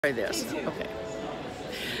Try this. Okay.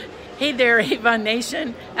 Hey there, Avon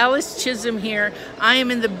Nation. Alice Chisholm here. I am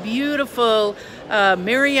in the beautiful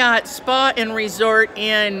Marriott Spa and Resort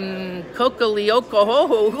in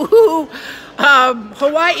Kokoliokoho,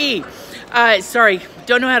 Hawaii. Sorry,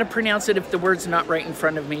 don't know how to pronounce it if the word's not right in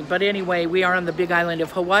front of me. But anyway, we are on the big island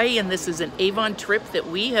of Hawaii, and this is an Avon trip that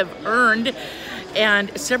we have earned.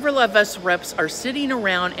 And several of us reps are sitting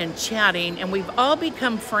around and chatting, and we've all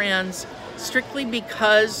become friends strictly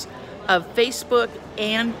because of Facebook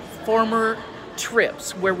and former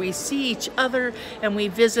trips where we see each other and we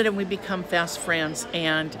visit and we become fast friends.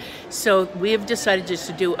 And so we have decided just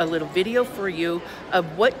to do a little video for you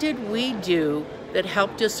of what did we do that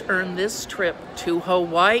helped us earn this trip to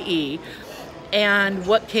Hawaii, and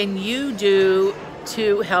what can you do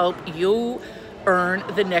to help you earn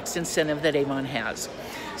the next incentive that Avon has.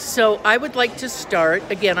 So I would like to start,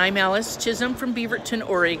 again, I'm Alice Chisholm from Beaverton,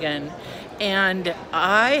 Oregon, and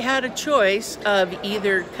I had a choice of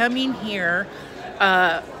either coming here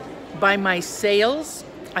by my sales,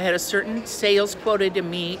 I had a certain sales quota to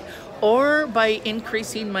meet, or by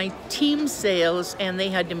increasing my team sales, and they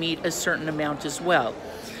had to meet a certain amount as well.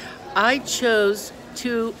 I chose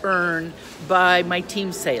to earn by my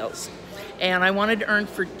team sales. And I wanted to earn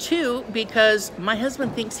for two because my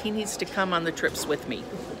husband thinks he needs to come on the trips with me.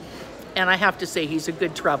 And I have to say, he's a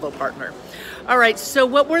good travel partner. All right, so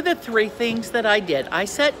what were the three things that I did? I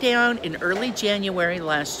sat down in early January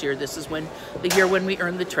last year. This is the year when we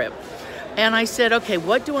earned the trip. And I said, okay,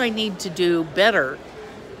 what do I need to do better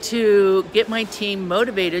to get my team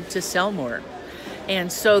motivated to sell more?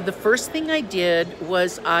 And so the first thing I did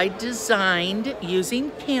was I designed using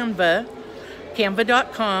canva.com.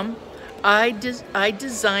 I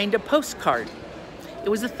designed a postcard. It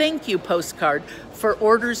was a thank you postcard for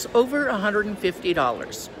orders over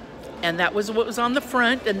 $150. And that was what was on the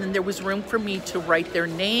front, and then there was room for me to write their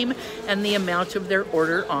name and the amount of their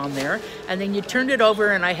order on there. And then you turned it over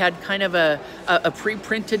and I had kind of a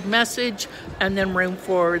pre-printed message and then room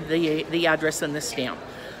for the address and the stamp.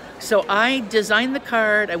 So I designed the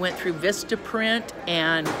card, I went through Vistaprint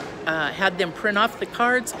and had them print off the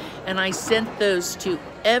cards, and I sent those to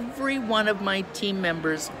every one of my team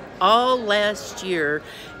members all last year,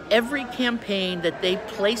 every campaign that they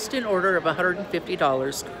placed an order of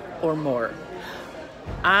 $150 or more.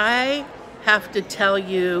 I have to tell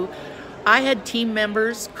you, I had team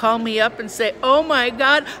members call me up and say, oh my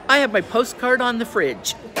God, I have my postcard on the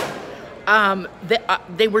fridge.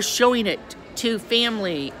 They were showing it to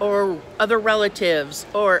family or other relatives,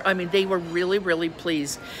 or I mean, they were really, really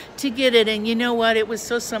pleased to get it. And you know what? It was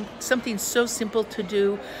something so simple to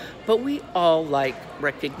do, but we all like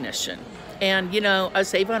recognition. And you know,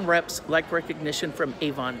 us Avon reps like recognition from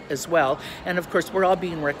Avon as well. And of course, we're all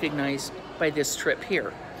being recognized by this trip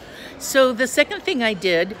here. So the second thing I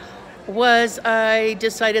did was I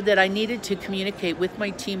decided that I needed to communicate with my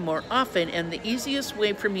team more often. And the easiest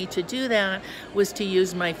way for me to do that was to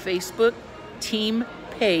use my Facebook team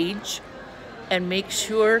page and make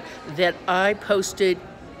sure that I posted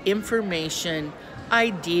information,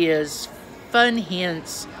 ideas, fun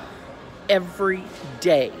hints every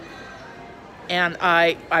day. And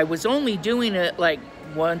I was only doing it like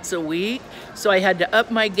once a week, so I had to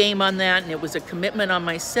up my game on that, and it was a commitment on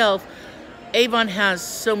myself. Avon has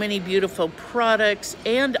so many beautiful products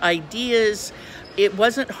and ideas. It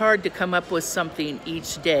wasn't hard to come up with something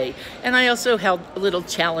each day. And I also held little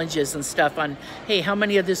challenges and stuff on, hey, how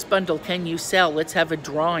many of this bundle can you sell? Let's have a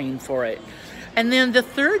drawing for it. And then the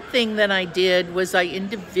third thing that I did was I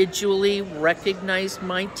individually recognized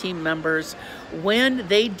my team members when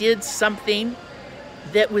they did something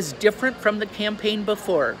that was different from the campaign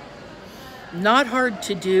before. Not hard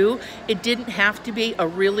to do. It didn't have to be a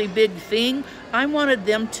really big thing. I wanted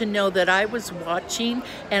them to know that I was watching,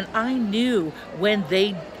 and I knew when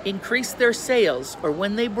they increased their sales or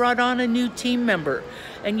when they brought on a new team member.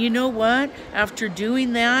 And you know what? After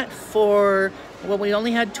doing that for, well, we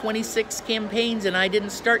only had 26 campaigns, and I didn't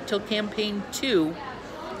start till campaign 2.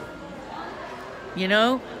 You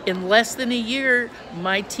know, in less than a year,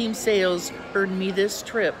 my team sales earned me this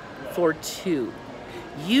trip for 2.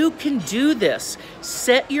 You can do this.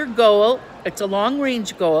 Set your goal. It's a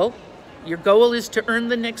long-range goal. Your goal is to earn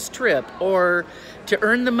the next trip or to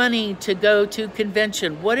earn the money to go to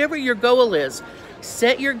convention. Whatever your goal is,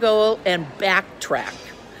 set your goal and backtrack.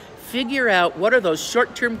 Figure out what are those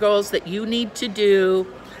short-term goals that you need to do.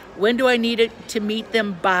 When do I need it to meet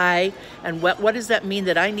them by? And what does that mean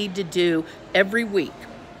that I need to do every week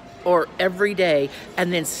or every day?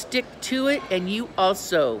 And then stick to it, and you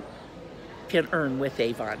also can earn with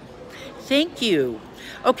Avon. Thank you.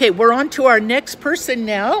 Okay, we're on to our next person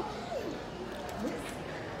now.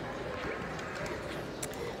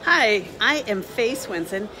 Hi, I am Faye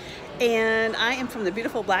Swinson, and I am from the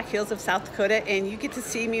beautiful Black Hills of South Dakota, and you get to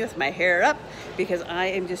see me with my hair up because I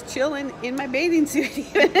am just chilling in my bathing suit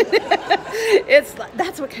even.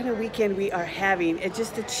 That's what kind of weekend we are having. It's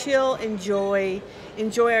just to chill, enjoy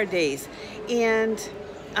our days. And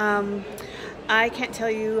I can't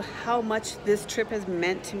tell you how much this trip has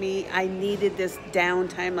meant to me. I needed this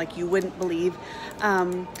downtime like you wouldn't believe.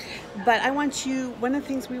 But I want you, one of the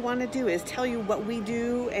things we want to do is tell you what we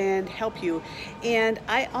do and help you. And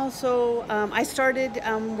I also, I started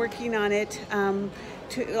working on it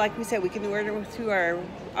like we said, we can order through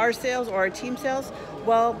our sales or our team sales.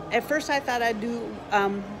 Well, at first I thought I'd do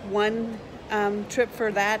one trip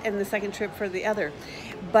for that and the second trip for the other.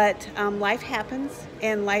 But life happens,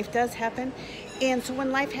 and life does happen. And so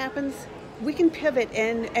when life happens, we can pivot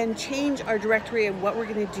and change our directory of what we're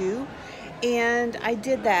going to do. And I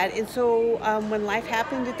did that. And so when life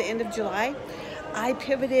happened at the end of July, I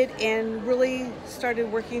pivoted and really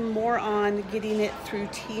started working more on getting it through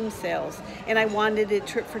team sales. And I wanted a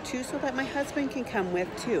trip for two so that my husband can come with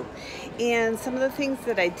too. And some of the things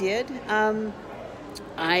that I did,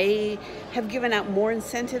 I have given out more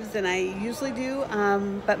incentives than I usually do,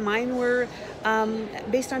 but mine were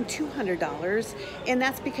based on $200, and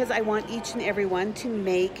that's because I want each and every one to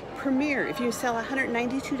make Premier. If you sell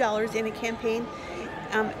 $192 in a campaign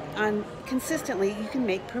consistently, you can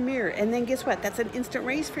make Premier, and then guess what? That's an instant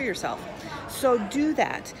raise for yourself. So do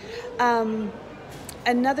that.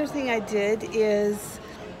 Another thing I did is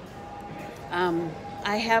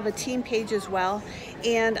I have a team page as well,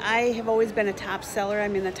 and I have always been a top seller.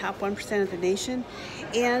 I'm in the top 1% of the nation,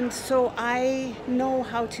 and so I know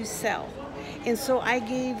how to sell. And so I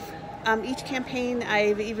gave each campaign,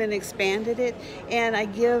 I've even expanded it, and I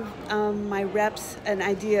give my reps an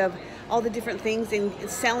idea of all the different things and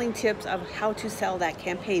selling tips of how to sell that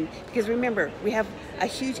campaign. Because remember, we have a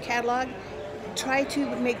huge catalog. Try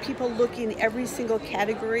to make people look in every single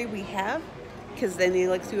category we have, because then they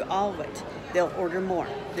look through all of it. They'll order more.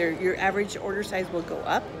 Your average order size will go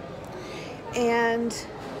up. And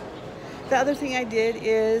the other thing I did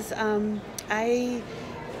is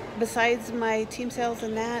besides my team sales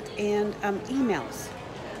and that, and emails.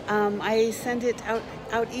 I send it out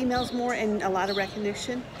emails more and a lot of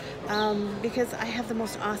recognition because I have the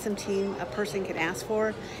most awesome team a person can ask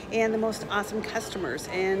for and the most awesome customers.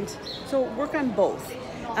 And so work on both.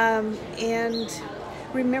 And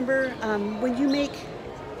remember, when you make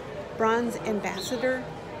Bronze Ambassador,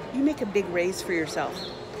 you make a big raise for yourself.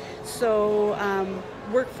 So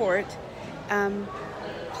work for it.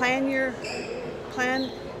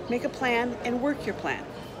 Make a plan and work your plan.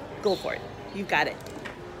 Go for it. You got it.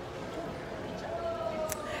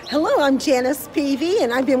 Hello, I'm Janice Peavy,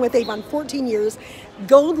 and I've been with Avon 14 years.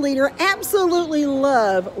 Gold leader, absolutely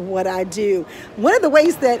love what I do. One of the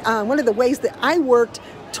ways that I worked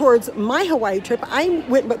towards my Hawaii trip, I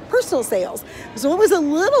went with personal sales. So it was a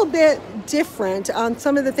little bit different on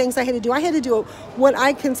some of the things I had to do. I had to do what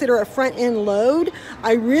I consider a front end load.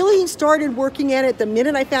 I really started working at it the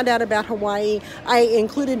minute I found out about Hawaii. I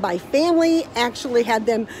included my family, actually had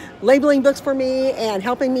them labeling books for me and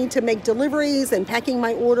helping me to make deliveries and packing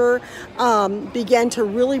my order. Began to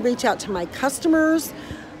really reach out to my customers.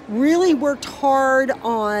 Really worked hard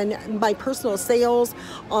on my personal sales,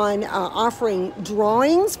 on offering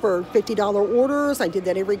drawings for $50 orders. I did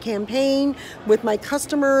that every campaign. With my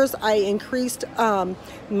customers, I increased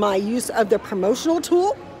my use of the promotional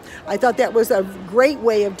tool. I thought that was a great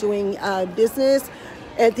way of doing business.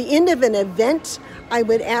 At the end of an event, I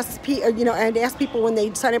would ask people when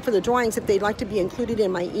they sign up for the drawings if they'd like to be included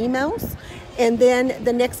in my emails. And then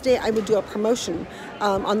the next day I would do a promotion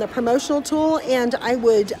on the promotional tool, and I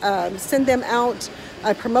would send them out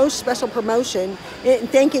a special promotion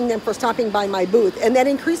thanking them for stopping by my booth. And that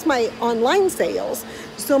increased my online sales.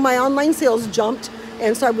 So my online sales jumped,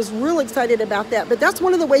 and so I was real excited about that. But that's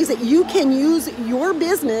one of the ways that you can use your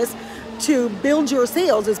business to build your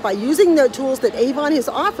sales, is by using the tools that Avon has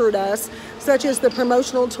offered us, such as the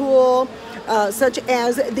promotional tool, such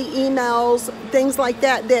as the emails, things like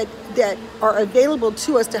that are available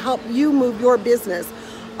to us to help you move your business.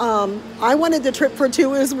 I wanted the trip for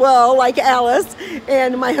two as well, like Alice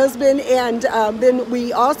and my husband, and then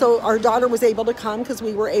we also, our daughter was able to come because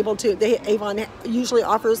we were able to, Avon usually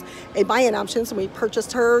offers a buy-in option, so we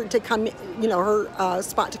purchased her to come, her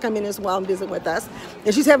spot to come in as well and visit with us.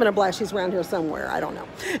 And she's having a blast. She's around here somewhere, I don't know.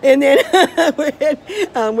 And then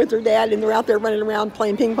with her dad, and they're out there running around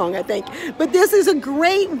playing ping pong, I think. But this is a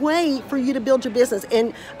great way for you to build your business.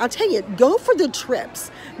 And I'll tell you, go for the trips.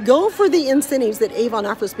 Go for the incentives that Avon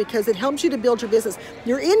offers course, because it helps you to build your business.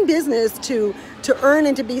 You're in business to earn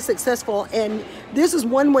and to be successful, and this is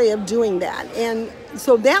one way of doing that. And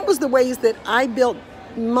so that was the ways that I built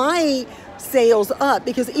my sales up,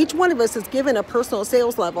 because each one of us is given a personal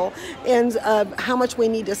sales level and how much we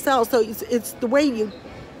need to sell. So it's the way you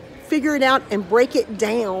figure it out and break it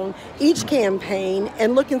down each campaign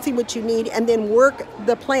and look and see what you need, and then work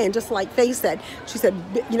the plan, just like Faye said. She said,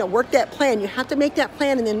 you know, work that plan. You have to make that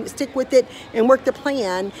plan and then stick with it and work the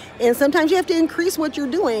plan. And sometimes you have to increase what you're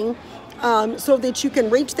doing so that you can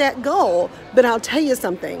reach that goal. But I'll tell you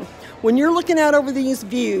something. When you're looking out over these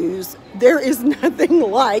views, there is nothing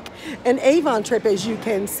like an Avon trip, as you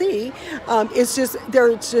can see. It's just,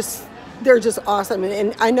 they're just awesome.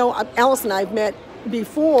 And I know Alice and I have met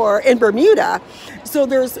before in Bermuda, so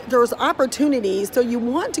there's opportunities. So you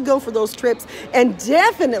want to go for those trips, and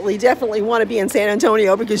definitely want to be in San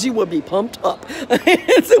Antonio, because you will be pumped up.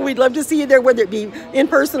 So we'd love to see you there, whether it be in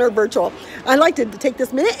person or virtual. I'd like to take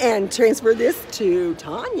this minute and transfer this to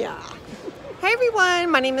Tanya. Hi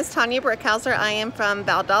everyone, my name is Tanya Brickhauser. I am from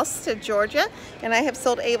Valdosta, Georgia, and I have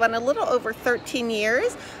sold Avon a little over 13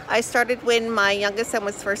 years. I started when my youngest son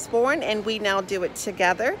was first born, and we now do it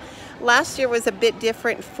together. Last year was a bit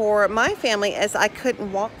different for my family, as I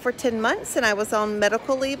couldn't walk for 10 months and I was on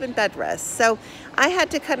medical leave and bed rest. So I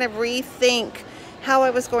had to kind of rethink how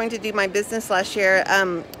I was going to do my business last year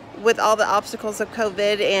with all the obstacles of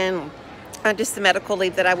COVID and just the medical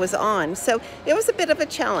leave that I was on. So it was a bit of a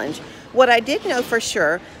challenge. What I did know for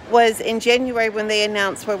sure was in January, when they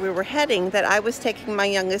announced where we were heading, that I was taking my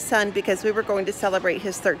youngest son because we were going to celebrate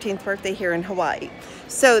his 13th birthday here in Hawaii.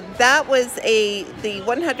 So that was the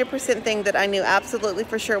 100% thing that I knew absolutely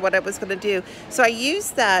for sure what I was going to do. So I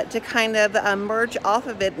used that to kind of merge off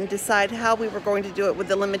of it and decide how we were going to do it with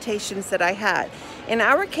the limitations that I had. In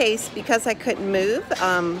our case, because I couldn't move,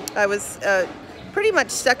 I was pretty much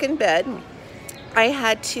stuck in bed. I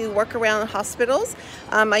had to work around hospitals.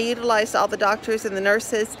 I utilized all the doctors and the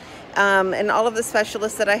nurses and all of the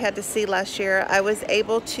specialists that I had to see last year. I was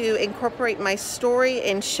able to incorporate my story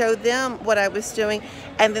and show them what I was doing,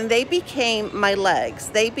 and then they became my legs.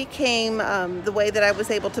 They became the way that I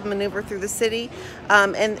was able to maneuver through the city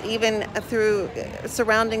and even through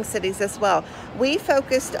surrounding cities as well. We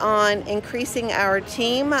focused on increasing our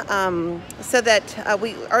team so that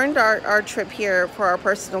we earned our trip here for our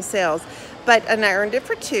personal sales. And I earned it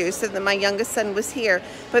for 2, so that my youngest son was here.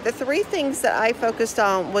 But the 3 things that I focused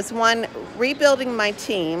on was, 1, rebuilding my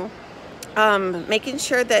team, making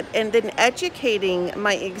sure that, and then educating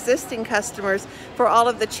my existing customers for all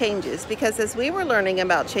of the changes, because as we were learning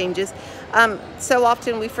about changes, so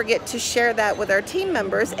often we forget to share that with our team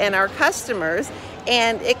members and our customers,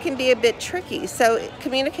 and it can be a bit tricky. So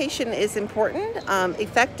communication is important.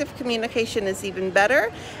 Effective communication is even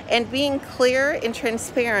better, and being clear and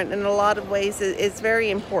transparent in a lot of ways is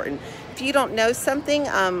very important. If you don't know something,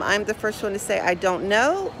 I'm the first one to say I don't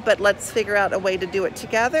know, but let's figure out a way to do it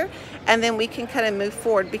together, and then we can kind of move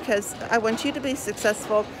forward, because I want you to be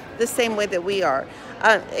successful the same way that we are.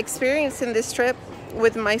 Experiencing this trip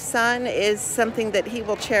with my son is something that he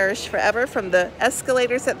will cherish forever, from the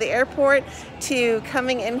escalators at the airport to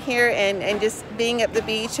coming in here and just being at the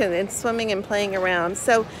beach and swimming and playing around.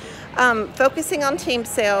 So focusing on team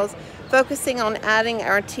sales, focusing on adding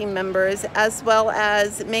our team members, as well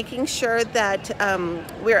as making sure that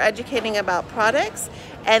we're educating about products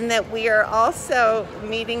and that we are also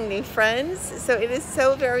meeting new friends. So it is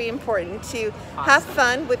so very important to have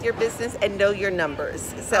fun with your business and know your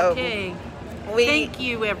numbers. So okay. Thank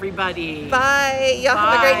you, everybody. Bye. Y'all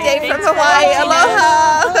have a Bye. great day from Thanks for Hawaii. watching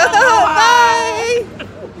us. Aloha. Aloha. Bye.